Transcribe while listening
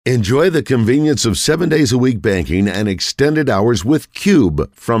Enjoy the convenience of 7 days a week banking and extended hours with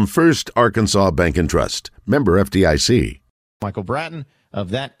Cube from First Arkansas Bank and Trust. Member FDIC. Michael Bratton of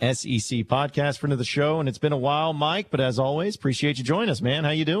That SEC Podcast, friend of the show, and it's been a while, Mike, but as always, appreciate you joining us, man.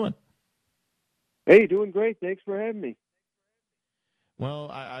 How you doing? Hey, doing great. Thanks for having me.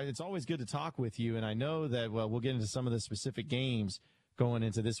 Well, it's always good to talk with you, and I know that we'll get into some of the specific games going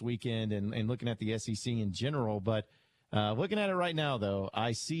into this weekend and looking at the SEC in general, but looking at it right now, though,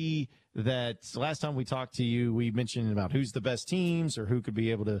 I see that last time we talked to you, we mentioned about who's the best teams or who could be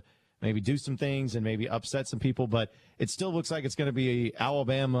able to maybe do some things and maybe upset some people, but it still looks like it's going to be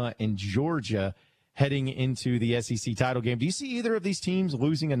Alabama and Georgia heading into the SEC title game. Do you see either of these teams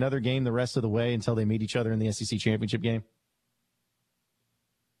losing another game the rest of the way until they meet each other in the SEC championship game?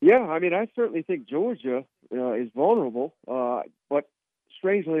 Yeah, I mean, I certainly think Georgia is vulnerable, but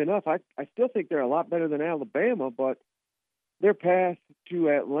strangely enough, I still think they're a lot better than Alabama, but their path to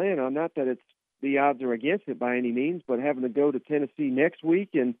Atlanta, not that the odds are against it by any means, but having to go to Tennessee next week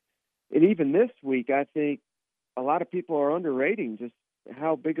and even this week, I think a lot of people are underrating just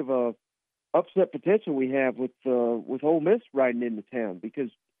how big of a upset potential we have with Ole Miss riding into town, because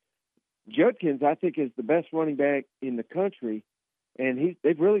Judkins, I think, is the best running back in the country, and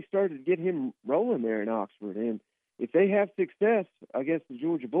they've really started to get him rolling there in Oxford. And if they have success against the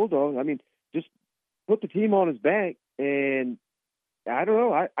Georgia Bulldogs, I mean, just put the team on his back. And I don't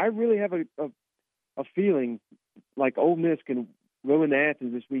know. I really have a feeling like Ole Miss can go into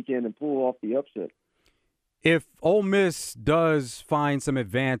Athens this weekend and pull off the upset. If Ole Miss does find some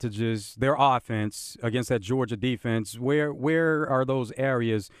advantages, their offense against that Georgia defense, where are those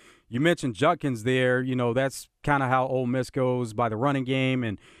areas? You mentioned Judkins there. You know, that's kind of how Ole Miss goes by the running game,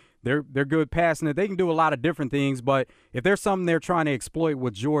 and they're good passing it. They can do a lot of different things, but if there's something they're trying to exploit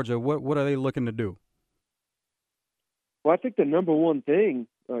with Georgia, what are they looking to do? Well, I think the number one thing,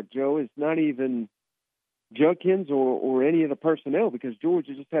 Joe, is not even Judkins or any of the personnel, because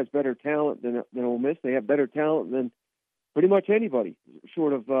Georgia just has better talent than Ole Miss. They have better talent than pretty much anybody,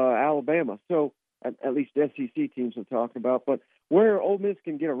 short of Alabama. So at least SEC teams are talking about. But where Ole Miss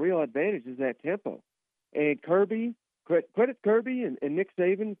can get a real advantage is that tempo. And Kirby, credit Kirby and Nick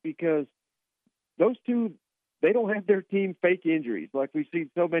Saban, because those two, they don't have their team fake injuries like we've seen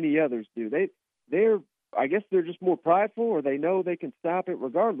so many others do. I guess they're just more prideful, or they know they can stop it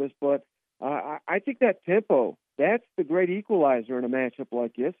regardless. But I think that tempo, that's the great equalizer in a matchup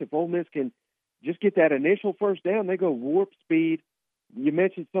like this. If Ole Miss can just get that initial first down, they go warp speed. You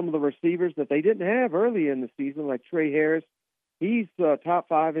mentioned some of the receivers that they didn't have early in the season, like Trey Harris. He's top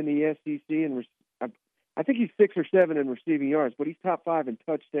 5 in the SEC, and I think he's 6 or 7 in receiving yards, but he's top 5 in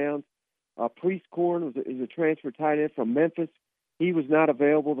touchdowns. Priest Corn is a transfer tight end from Memphis. He was not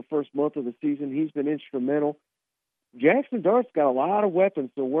available the first month of the season. He's been instrumental. Jackson Dart's got a lot of weapons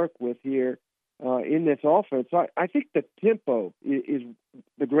to work with here in this offense. So I think the tempo is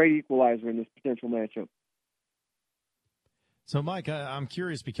the great equalizer in this potential matchup. So, Mike, I'm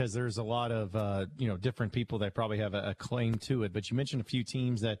curious because there's a lot of different people that probably have a claim to it. But you mentioned a few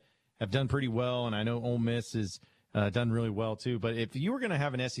teams that have done pretty well, and I know Ole Miss has done really well too. But if you were going to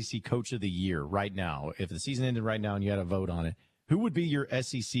have an SEC Coach of the Year right now, if the season ended right now and you had a vote on it, who would be your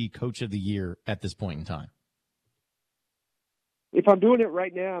SEC Coach of the Year at this point in time? If I'm doing it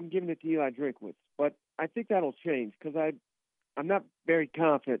right now, I'm giving it to Eli Drinkwitz. But I think that'll change, because I'm not very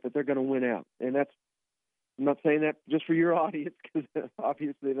confident that they're going to win out. And I'm not saying that just for your audience, because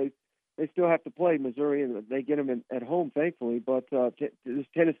obviously they still have to play Missouri, and they get them at home, thankfully. But this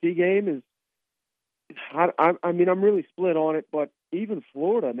Tennessee game is I mean, I'm really split on it. But even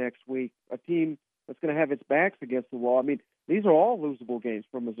Florida next week, a team that's going to have its backs against the wall. I mean, these are all losable games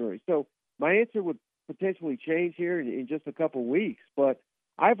for Missouri. So my answer would potentially change here in just a couple weeks. But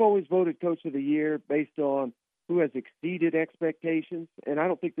I've always voted Coach of the Year based on who has exceeded expectations, and I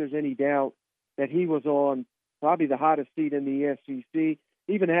don't think there's any doubt that he was on probably the hottest seat in the SEC,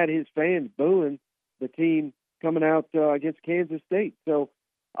 even had his fans booing the team coming out against Kansas State. So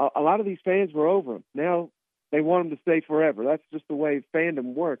a lot of these fans were over him. Now they want him to stay forever. That's just the way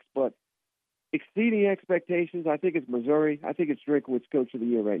fandom works. But exceeding expectations, I think it's Missouri. I think it's Drinkwitz Coach of the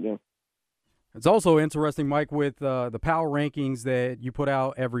Year right now. It's also interesting, Mike, with the power rankings that you put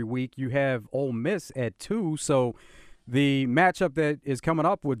out every week. You have Ole Miss at 2, so the matchup that is coming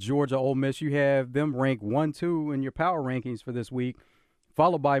up with Georgia, Ole Miss, you have them ranked 1, 2 in your power rankings for this week,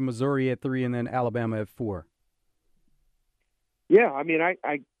 followed by Missouri at 3 and then Alabama at 4. Yeah, I mean,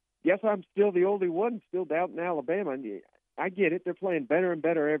 I guess I'm still the only one still doubting Alabama. I get it. They're playing better and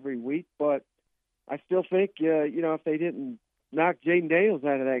better every week, but I still think, if they didn't knock Jaden Daniels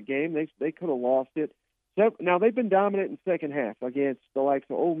out of that game, they could have lost it. So, now, they've been dominant in second half against the likes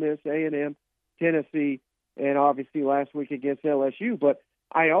of Ole Miss, A&M, Tennessee, and obviously last week against LSU. But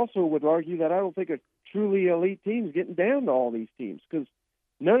I also would argue that I don't think a truly elite team is getting down to all these teams, because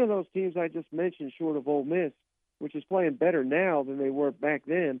none of those teams I just mentioned, short of Ole Miss, which is playing better now than they were back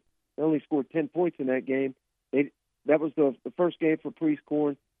then. They only scored 10 points in that game. That was the first game for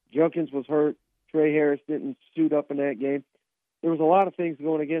Priest-Corn. Junkins was hurt. Trey Harris didn't suit up in that game. There was a lot of things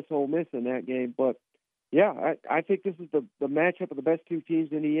going against Ole Miss in that game. But, yeah, I think this is the matchup of the best two teams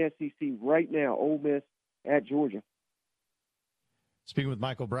in the SEC right now, Ole Miss at Georgia. Speaking with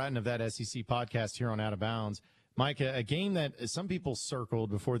Michael Bratton of that SEC podcast here on Out of Bounds. Mike, a game that some people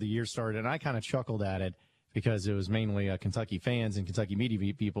circled before the year started, and I kind of chuckled at it because it was mainly Kentucky fans and Kentucky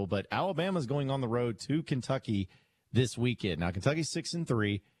media people, but Alabama's going on the road to Kentucky this weekend. Now, Kentucky's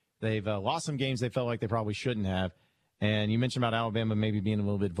 6-3. They've lost some games they felt like they probably shouldn't have. And you mentioned about Alabama maybe being a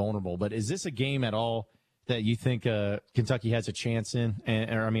little bit vulnerable, but is this a game at all that you think Kentucky has a chance in?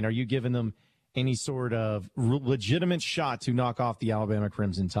 Are you giving them any sort of legitimate shot to knock off the Alabama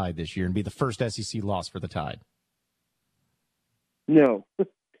Crimson Tide this year and be the first SEC loss for the Tide? No.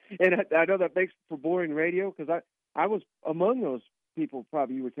 And I know that makes for boring radio, because I was among those people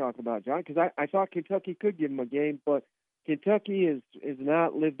probably you were talking about, John, because I thought Kentucky could give them a game, but Kentucky is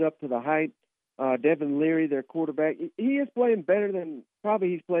not lived up to the hype. Devin Leary, their quarterback, he is playing better than probably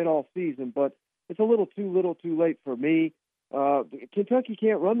he's played all season, but it's a little too late for me. Kentucky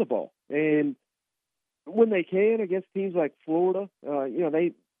can't run the ball, and when they can against teams like Florida,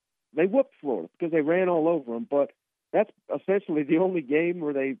 they whooped Florida because they ran all over them. But that's essentially the only game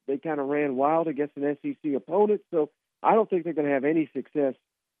where they kind of ran wild against an SEC opponent. So I don't think they're going to have any success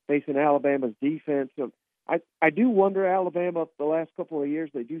facing Alabama's defense. So I do wonder, Alabama, the last couple of years,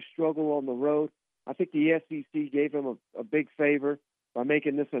 they do struggle on the road. I think the SEC gave them a big favor by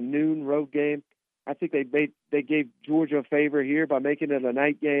making this a noon road game. I think they gave Georgia a favor here by making it a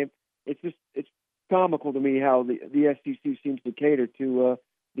night game. It's comical to me how the SEC seems to cater to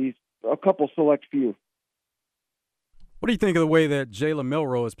a couple select few. What do you think of the way that Jalen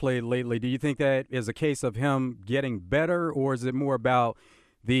Milroe has played lately? Do you think that is a case of him getting better, or is it more about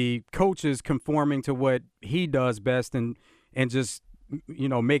the coaches conforming to what he does best and just,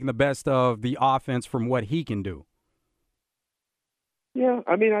 making the best of the offense from what he can do? Yeah,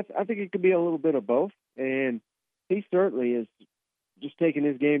 I think it could be a little bit of both, and he certainly is just taking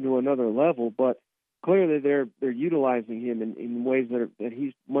his game to another level, but clearly they're utilizing him in ways that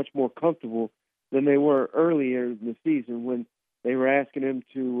he's much more comfortable than they were earlier in the season, when they were asking him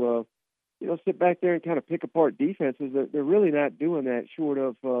to sit back there and kind of pick apart defenses. They're really not doing that, short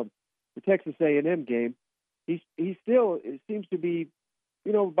of the Texas A&M game. He still, it seems to be,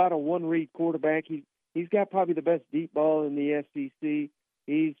 about a one-read quarterback. He's got probably the best deep ball in the SEC.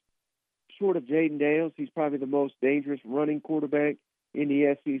 He's short of Jaden Daniels. He's probably the most dangerous running quarterback in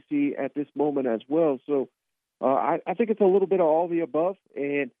the SEC at this moment as well. So I think it's a little bit of all the above.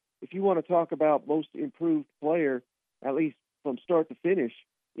 And if you want to talk about most improved player, at least from start to finish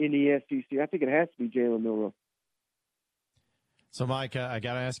in the SEC, I think it has to be Jalen Milroe. So, Mike, I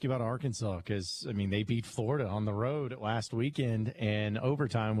got to ask you about Arkansas, because, they beat Florida on the road last weekend in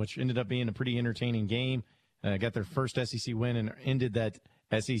overtime, which ended up being a pretty entertaining game. Got their first SEC win and ended that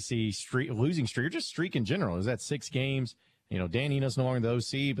SEC losing streak, or just streak in general. It was at 6 games. Dan Enos no longer the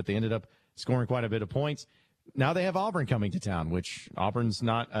OC, but they ended up scoring quite a bit of points. Now they have Auburn coming to town, which Auburn's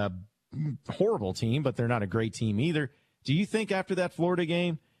not a horrible team, but they're not a great team either. Do you think after that Florida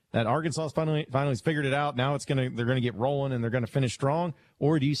game that Arkansas finally figured it out? Now they're going to get rolling and they're going to finish strong,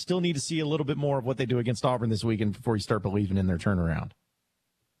 or do you still need to see a little bit more of what they do against Auburn this weekend before you start believing in their turnaround?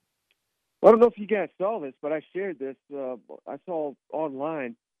 Well, I don't know if you guys saw this, but I shared this. I saw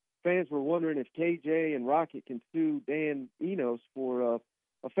online fans were wondering if KJ and Rocket can sue Dan Enos for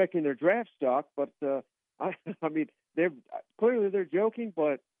affecting their draft stock, but they're joking,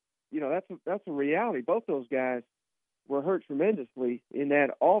 but that's a reality. Both those guys were hurt tremendously in that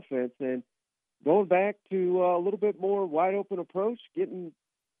offense, and going back to a little bit more wide open approach, getting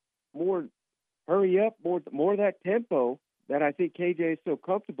more hurry up, more of that tempo that I think KJ is so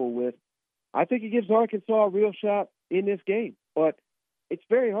comfortable with. I think it gives Arkansas a real shot in this game, but it's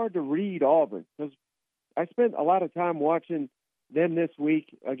very hard to read Auburn, because I spent a lot of time watching them this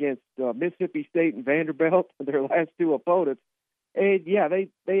week against Mississippi State and Vanderbilt, their last 2 opponents. And, yeah,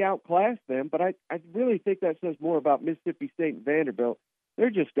 they outclassed them, but I really think that says more about Mississippi State and Vanderbilt. They're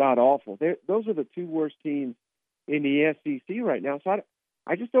just god-awful. Those are the 2 worst teams in the SEC right now. So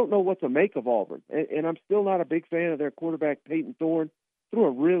I just don't know what to make of Auburn. And I'm still not a big fan of their quarterback, Peyton Thorne. Threw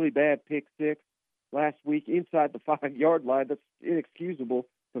a really bad pick-6 last week inside the 5-yard line. That's inexcusable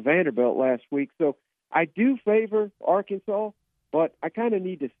for Vanderbilt last week. So I do favor Arkansas, but I kind of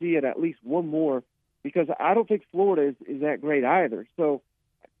need to see it at least one more because I don't think Florida is that great either. So,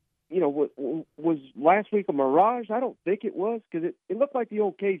 was last week a mirage? I don't think it was because it looked like the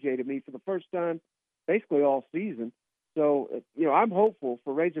old KJ to me for the first time basically all season. So, I'm hopeful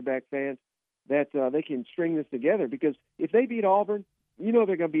for Razorback fans that they can string this together because if they beat Auburn, they're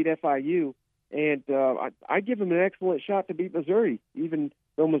going to beat FIU. And I give them an excellent shot to beat Missouri, even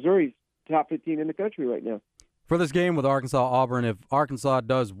though Missouri's top 15 in the country right now. For this game with Arkansas-Auburn, if Arkansas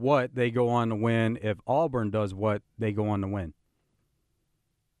does what, they go on to win. If Auburn does what, they go on to win.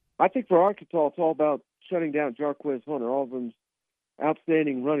 I think for Arkansas, it's all about shutting down Jarquez Hunter, Auburn's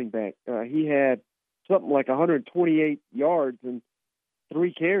outstanding running back. He had something like 128 yards and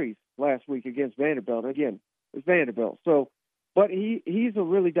 3 carries last week against Vanderbilt. Again, it's Vanderbilt. But he's a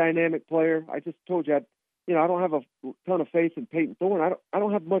really dynamic player. I just told you, I don't have a ton of faith in Peyton Thorne. I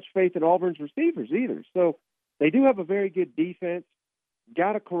don't have much faith in Auburn's receivers either. So they do have a very good defense.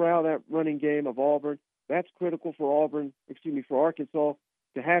 Got to corral that running game of Auburn. That's critical for for Arkansas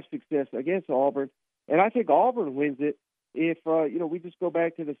to have success against Auburn. And I think Auburn wins it if we just go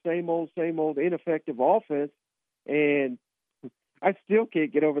back to the same old ineffective offense. And I still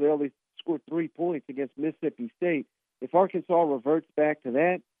can't get over they only scored 3 points against Mississippi State. If Arkansas reverts back to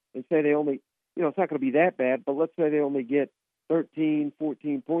that and say they only, it's not going to be that bad, but let's say they only get 13,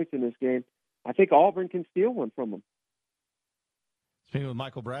 14 points in this game, I think Auburn can steal one from them. Speaking with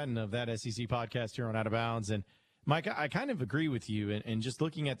Michael Bratton of that SEC podcast here on Out of Bounds. And, Mike, I kind of agree with you and just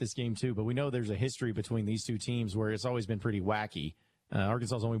looking at this game, too, but we know there's a history between these two teams where it's always been pretty wacky.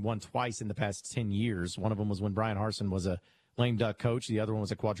 Arkansas's only won twice in the past 10 years. One of them was when Brian Harsin was a lame duck coach. The other one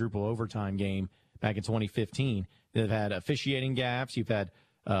was a quadruple overtime game back in 2015. They've had officiating gaps. You've had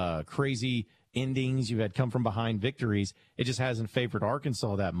crazy endings. You've had come from behind victories. It just hasn't favored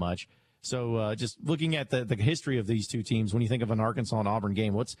Arkansas that much. So just looking at the history of these two teams, when you think of an Arkansas and Auburn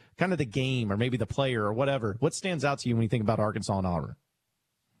game, what's kind of the game or maybe the player or whatever, what stands out to you when you think about Arkansas and Auburn?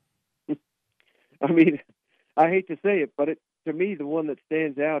 I mean, I hate to say it, but to me, the one that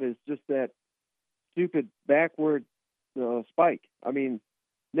stands out is just that stupid backward spike. I mean,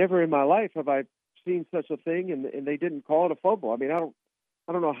 never in my life have I seen such a thing, and they didn't call it a fumble. I mean, I don't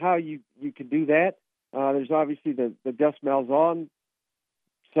know how you could do that. There's obviously the Gus Malzahn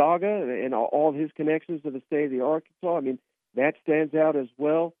saga and all his connections to the state of the Arkansas. I mean, that stands out as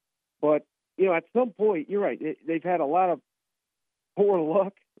well. But, at some point, you're right, they've had a lot of poor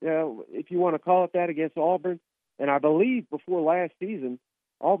luck, if you want to call it that, against Auburn. And I believe before last season,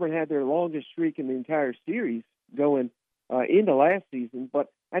 Auburn had their longest streak in the entire series going into last season. But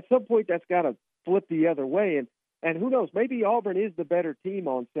at some point, that's got to flip the other way. And who knows, maybe Auburn is the better team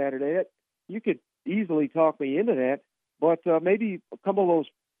on Saturday. You could easily talk me into that. But maybe a couple of those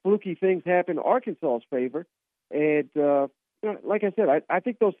fluky things happen in Arkansas's favor. And, like I said, I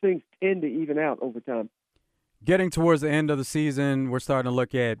think those things tend to even out over time. Getting towards the end of the season, we're starting to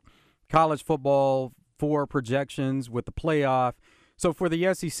look at college football for projections with the playoff. So for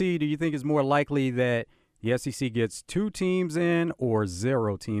the SEC, do you think it's more likely that the SEC gets 2 teams in or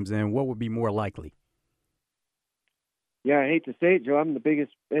 0 teams in? What would be more likely? Yeah, I hate to say it, Joe. I'm the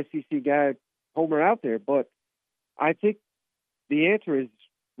biggest SEC guy homer out there, but I think the answer is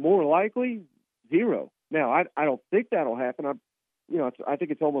more likely 0. Now, I don't think that'll happen. I think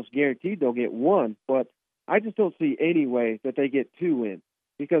it's almost guaranteed they'll get 1, but I just don't see any way that they get 2 in.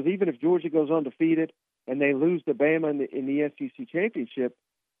 Because even if Georgia goes undefeated and they lose to Bama in the SEC championship,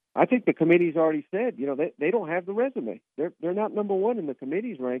 I think the committee's already said, they don't have the resume. They're not number 1 in the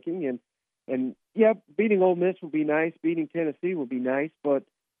committee's ranking, and yeah, beating Ole Miss would be nice, beating Tennessee would be nice, but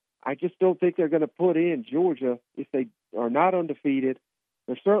I just don't think they're going to put in Georgia if they are not undefeated.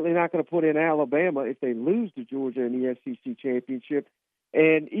 They're certainly not going to put in Alabama if they lose to Georgia in the SEC championship.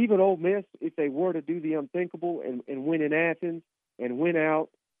 And even Ole Miss, if they were to do the unthinkable and win in Athens and win out,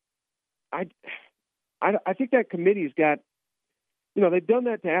 I think that committee's got, they've done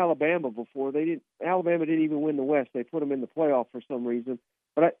that to Alabama before. Alabama didn't even win the West. They put them in the playoff for some reason.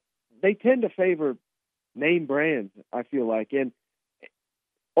 But they tend to favor name brands, I feel like. And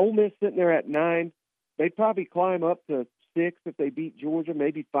Ole Miss sitting there at 9, they'd probably climb up to 6 if they beat Georgia,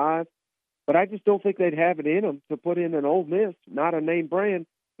 maybe 5. But I just don't think they'd have it in them to put in an Ole Miss, not a name brand,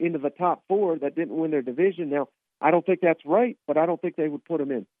 into the top 4 that didn't win their division. Now, I don't think that's right, but I don't think they would put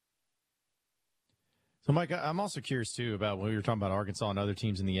them in. So, Mike, I'm also curious, too, about when we were talking about Arkansas and other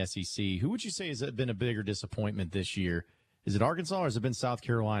teams in the SEC. Who would you say has been a bigger disappointment this year? Is it Arkansas or has it been South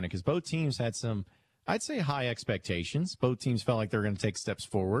Carolina? Because both teams had some, I'd say, high expectations. Both teams felt like they were going to take steps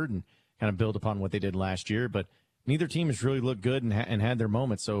forward and kind of build upon what they did last year. But neither team has really looked good and had their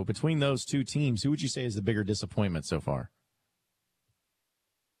moments. So between those two teams, who would you say is the bigger disappointment so far?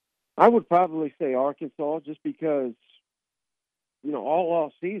 I would probably say Arkansas, just because, all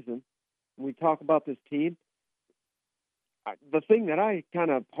off season, when we talk about this team, the thing that I kind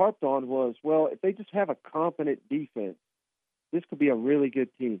of harped on was, well, if they just have a competent defense, this could be a really good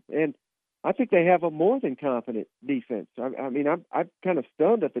team. And I think they have a more than competent defense. I mean, I'm kind of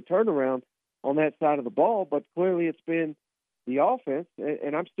stunned at the turnaround on that side of the ball, but clearly it's been the offense,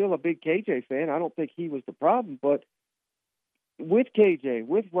 and I'm still a big KJ fan. I don't think he was the problem, but with KJ,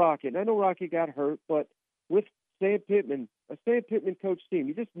 with Rocket, and I know Rocket got hurt, but with Sam Pittman, a Sam Pittman coach team,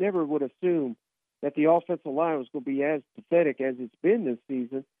 you just never would assume that the offensive line was going to be as pathetic as it's been this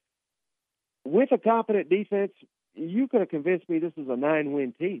season. With a competent defense, you could have convinced me this is a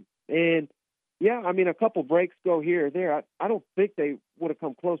 9-win team. And, yeah, I mean, a couple breaks go here or there. I don't think they would have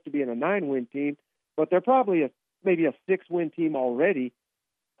come close to being a 9-win team, but they're probably maybe a 6-win team already.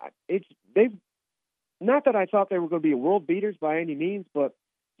 They've not that I thought they were going to be world beaters by any means, but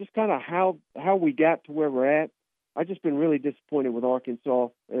just kind of how we got to where we're at. I've just been really disappointed with Arkansas,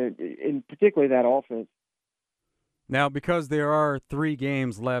 and particularly that offense. Now, because there are 3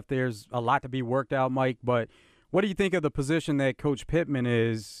 games left, there's a lot to be worked out, Mike. But what do you think of the position that Coach Pittman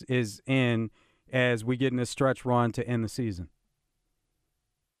is in as we get in this stretch run to end the season?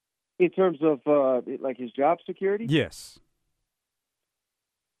 In terms of like his job security? Yes.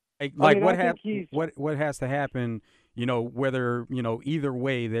 What has to happen? Whether either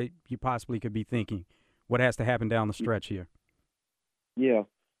way that you possibly could be thinking. What has to happen down the stretch here? Yeah.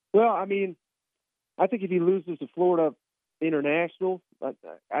 Well, I mean, I think if he loses to Florida International,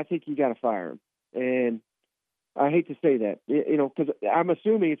 I think you got to fire him. And I hate to say that, because I'm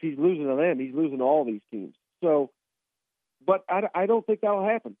assuming if he's losing to them, he's losing to all these teams. So, but I don't think that'll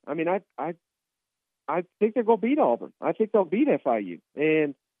happen. I mean, I think they're going to beat Auburn. I think they'll beat FIU.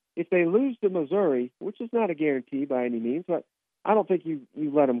 And if they lose to Missouri, which is not a guarantee by any means, but I don't think you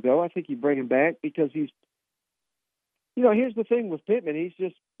let him go. I think you bring him back because he's, here's the thing with Pittman.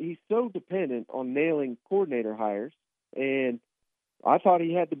 He's so dependent on nailing coordinator hires. And I thought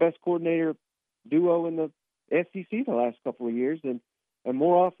he had the best coordinator duo in the SEC the last couple of years. And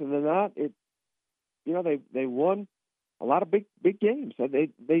more often than not, they won a lot of big games.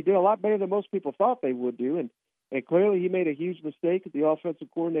 They did a lot better than most people thought they would do. And clearly he made a huge mistake at the offensive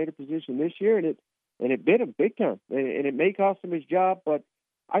coordinator position this year, and it bit him big time. And it may cost him his job, but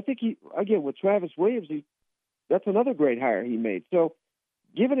I think with Travis Williams, that's another great hire he made. So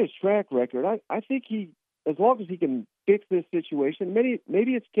given his track record, I think as long as he can fix this situation, maybe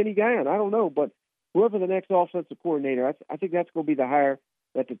it's Kenny Guyon, I don't know, but whoever the next offensive coordinator, I think that's going to be the hire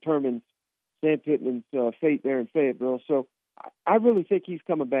that determines Sam Pittman's fate there in Fayetteville. So I really think he's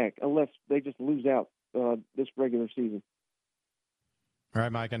coming back unless they just lose out this regular season. All right,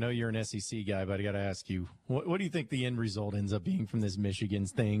 Mike, I know you're an SEC guy, but I got to ask you, what do you think the end result ends up being from this Michigan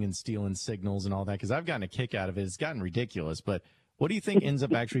thing and stealing signals and all that? Because I've gotten a kick out of it. It's gotten ridiculous. But what do you think ends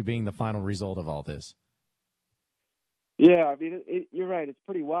up actually being the final result of all this? Yeah, I mean, you're right. It's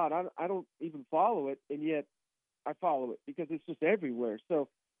pretty wild. I don't even follow it, and yet I follow it because it's just everywhere. So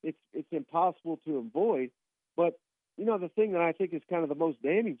it's impossible to avoid. But, the thing that I think is kind of the most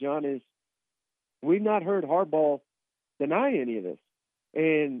damning, John, is we've not heard Harbaugh deny any of this.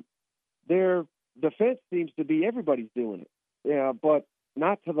 And their defense seems to be everybody's doing it, but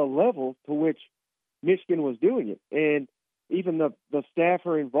not to the level to which Michigan was doing it. And even the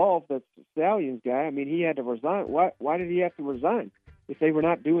staffer involved, that's the Stallions guy, I mean, he had to resign. Why did he have to resign if they were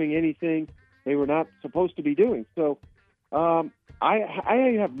not doing anything they were not supposed to be doing? So I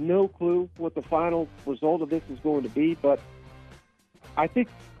have no clue what the final result of this is going to be, but I think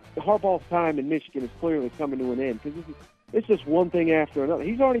Harbaugh's time in Michigan is clearly coming to an end because it's just one thing after another.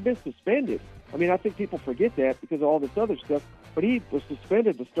 He's already been suspended. I mean, I think people forget that because of all this other stuff, but he was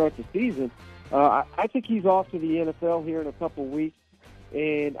suspended to start the season. I think he's off to the NFL here in a couple of weeks,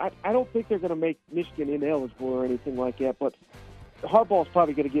 and I don't think they're going to make Michigan ineligible or anything like that, but Harbaugh's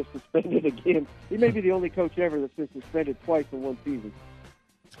probably going to get suspended again. He may be the only coach ever that's been suspended twice in one season.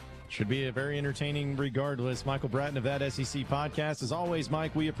 Should be a very entertaining regardless. Michael Bratton of That SEC Podcast. As always,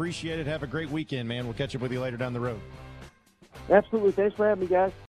 Mike, we appreciate it. Have a great weekend, man. We'll catch up with you later down the road. Absolutely. Thanks for having me, guys.